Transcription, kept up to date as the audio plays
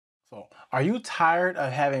So, are you tired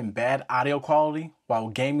of having bad audio quality while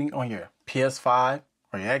gaming on your PS5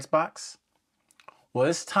 or your Xbox? Well,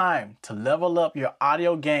 it's time to level up your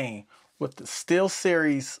audio gain with the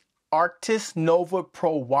SteelSeries Arctis Nova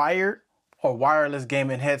Pro wired or wireless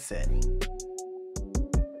gaming headset.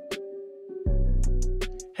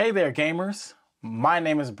 Hey there, gamers. My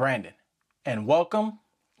name is Brandon, and welcome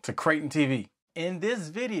to CraytonTv. In this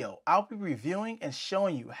video, I'll be reviewing and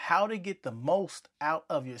showing you how to get the most out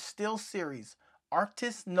of your SteelSeries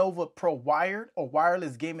Arctis Nova Pro wired or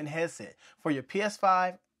wireless gaming headset for your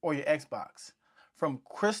PS5 or your Xbox. From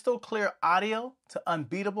crystal clear audio to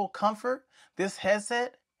unbeatable comfort, this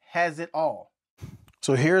headset has it all.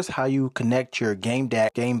 So here's how you connect your game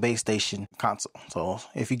base station console. So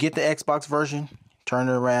if you get the Xbox version, turn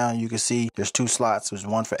it around, you can see there's two slots. There's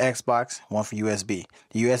one for Xbox, one for USB.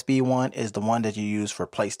 The USB one is the one that you use for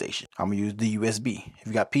PlayStation. I'm gonna use the USB. If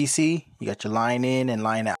you got PC, you got your line in and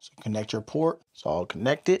line out. So connect your port. It's all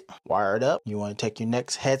connected, wired up. You want to take your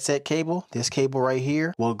next headset cable. This cable right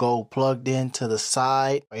here will go plugged into the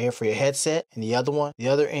side right here for your headset, and the other one, the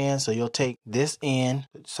other end. So you'll take this end,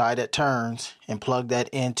 the side that turns, and plug that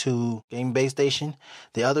into game base station.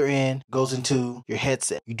 The other end goes into your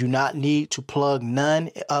headset. You do not need to plug none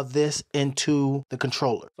of this into the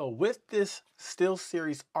controller. So with this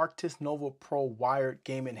SteelSeries Arctis Nova Pro wired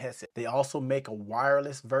gaming headset, they also make a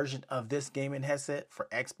wireless version of this gaming headset for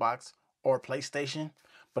Xbox or PlayStation,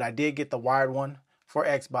 but I did get the wired one for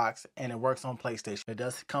Xbox and it works on PlayStation. It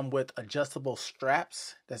does come with adjustable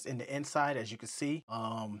straps that's in the inside, as you can see.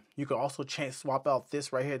 You can also swap out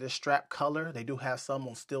this right here, this strap color. They do have some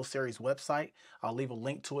on SteelSeries website. I'll leave a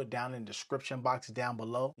link to it down in the description box down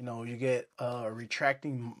below. You know, you get a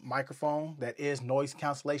retracting microphone that is noise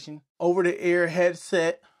cancellation. Over the ear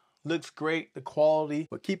headset looks great, the quality,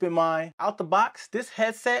 but keep in mind, out the box, this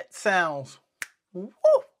headset sounds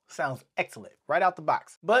excellent right out the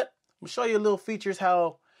box. But I'm gonna show you a little features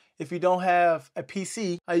how, if you don't have a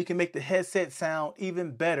PC, how you can make the headset sound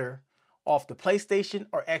even better off the PlayStation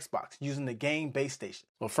or Xbox using the game base station.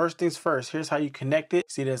 Well, first things first, here's how you connect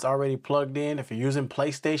it. See that it's already plugged in. If you're using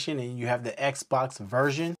PlayStation and you have the Xbox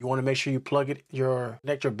version, you want to make sure you connect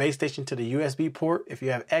your base station to the USB port. If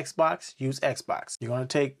you have Xbox, use Xbox. You're going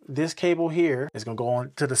to take this cable here. It's going to go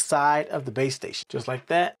on to the side of the base station. Just like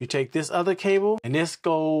that. You take this other cable and this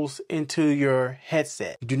goes into your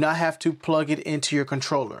headset. You do not have to plug it into your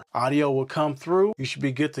controller. Audio will come through. You should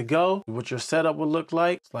be good to go. What your setup will look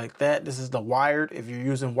like, like that. This is the wired. If you're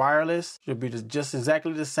using wireless, it should be just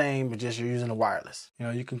exactly the same, but just you're using the wireless. You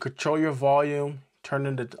know, you can control your volume,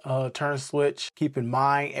 turn the turn switch. Keep in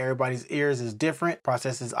mind, everybody's ears is different,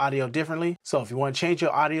 processes audio differently. So if you want to change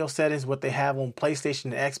your audio settings, what they have on PlayStation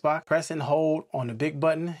and Xbox, press and hold on the big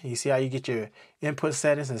button. You see how you get your input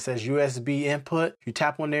settings, and it says USB input. If you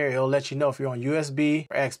tap on there, it'll let you know if you're on USB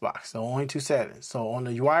or Xbox. So only two settings. So on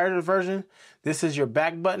the wired version, this is your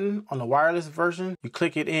back button. On the wireless version, you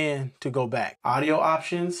click it in to go back. Audio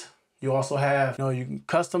options. You also have, you can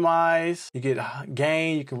customize, you get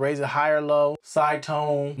gain, you can raise it high or low, side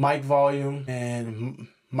tone, mic volume, and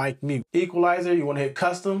mic mute. Equalizer, you want to hit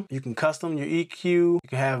custom. You can custom your EQ. You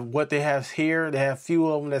can have what they have here. They have a few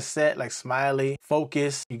of them that's set, like smiley,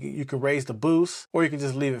 focus. You can raise the boost, or you can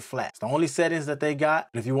just leave it flat. It's the only settings that they got.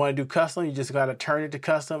 If you want to do custom, you just got to turn it to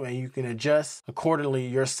custom, and you can adjust accordingly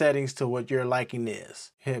your settings to what your liking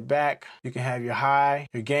is. Hit back. You can have your high,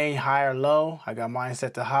 your gain high or low. I got mine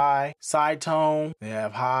set to high. Side tone, they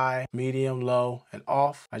have high, medium, low, and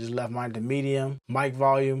off. I just left mine to medium. Mic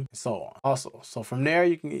volume, and so on. Also, so from there,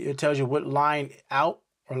 it tells you what line out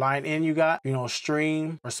or line in you got,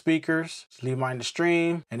 stream or speakers. Just leave mine to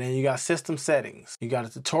stream. And then you got system settings. You got a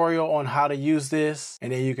tutorial on how to use this,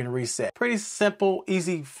 and then you can reset. Pretty simple,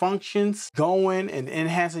 easy functions, going and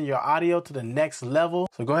enhancing your audio to the next level.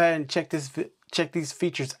 So go ahead and check these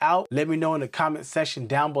features out. Let me know in the comment section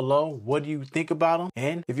down below, what do you think about them?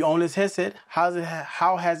 And if you own this headset,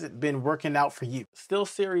 how has it been working out for you?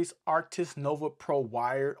 SteelSeries Arctis Nova Pro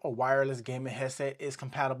wired or wireless gaming headset is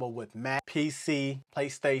compatible with Mac, PC,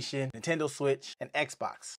 PlayStation, Nintendo Switch, and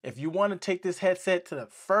Xbox. If you want to take this headset to the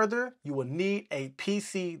further, you will need a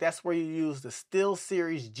PC. That's where you use the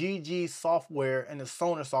SteelSeries GG software and the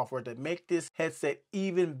Sonar software to make this headset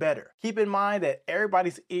even better. Keep in mind that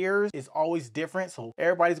everybody's ears is always different, so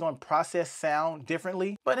everybody's going to process sound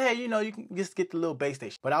differently. But hey, you can just get the little base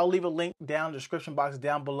station. But I'll leave a link down in the description box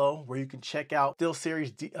down below where you can check out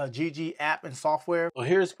SteelSeries GG app and software. So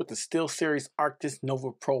here's with the SteelSeries Arctis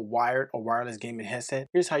Nova Pro wired or wireless gaming headset.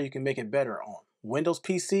 Here's how you can make it better on Windows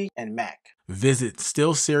PC and Mac. visit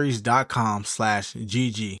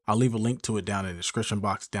SteelSeries.com/GG. I'll leave a link to it down in the description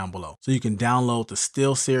box down below. So you can download the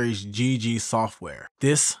SteelSeries GG software.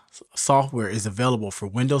 This software is available for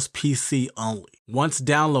Windows PC only. Once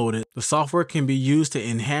downloaded, the software can be used to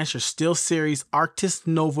enhance your SteelSeries Arctis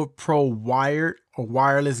Nova Pro wired or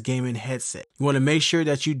wireless gaming headset. You want to make sure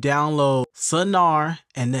that you download Sonar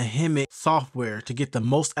and Nahimic software to get the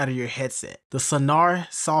most out of your headset. The Sonar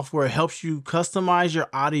software helps you customize your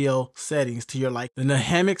audio settings to your liking. The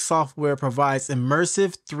Nahimic software provides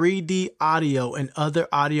immersive 3D audio and other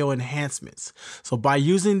audio enhancements. So by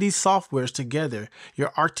using these softwares together,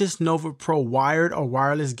 your Arctis Nova Pro wired or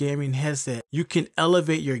wireless gaming headset, you can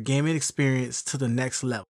elevate your gaming experience to the next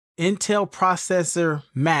level. Intel processor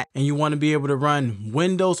Mac, and you want to be able to run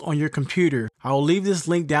Windows on your computer, I will leave this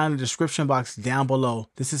link down in the description box down below.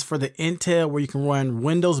 This is for the Intel where you can run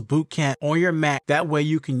Windows Boot Camp on your Mac. That way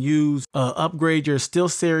you can upgrade your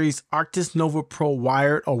SteelSeries Arctis Nova Pro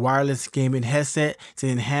wired or wireless gaming headset to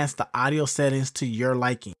enhance the audio settings to your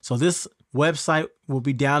liking. So this website will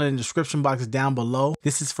be down in the description box down below.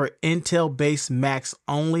 This is for Intel based Macs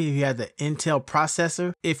only. If you have the Intel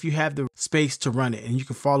processor, if you have the space to run it, and you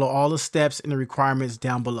can follow all the steps and the requirements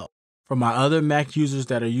down below. For my other Mac users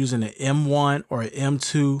that are using an M1 or an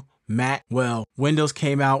M2 Mac, well, Windows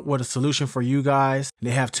came out with a solution for you guys.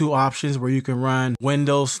 They have two options where you can run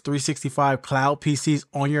Windows 365 cloud PCs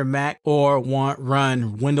on your Mac or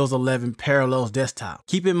run Windows 11 Parallels desktop.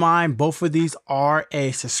 Keep in mind, both of these are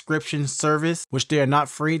a subscription service, which they are not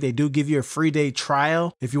free. They do give you a free day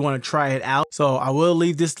trial if you want to try it out. So I will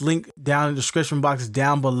leave this link down in the description box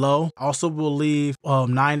down below. Also will leave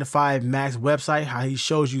 9to5 Mac's website, how he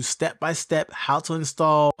shows you step by step how to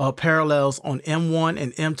install Parallels on M1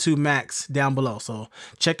 and M2 Macs down below. So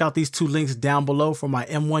check out these two links down below for my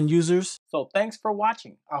M1 users. So thanks for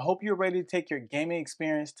watching. I hope you're ready to take your gaming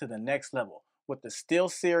experience to the next level with the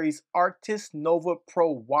SteelSeries Arctis Nova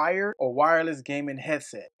Pro wired or wireless gaming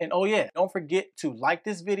headset. And oh yeah, don't forget to like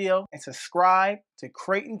this video and subscribe to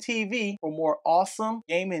CraytonTv for more awesome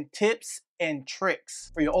gaming tips and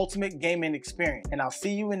tricks for your ultimate gaming experience. And I'll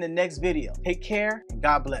see you in the next video. Take care and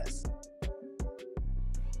God bless.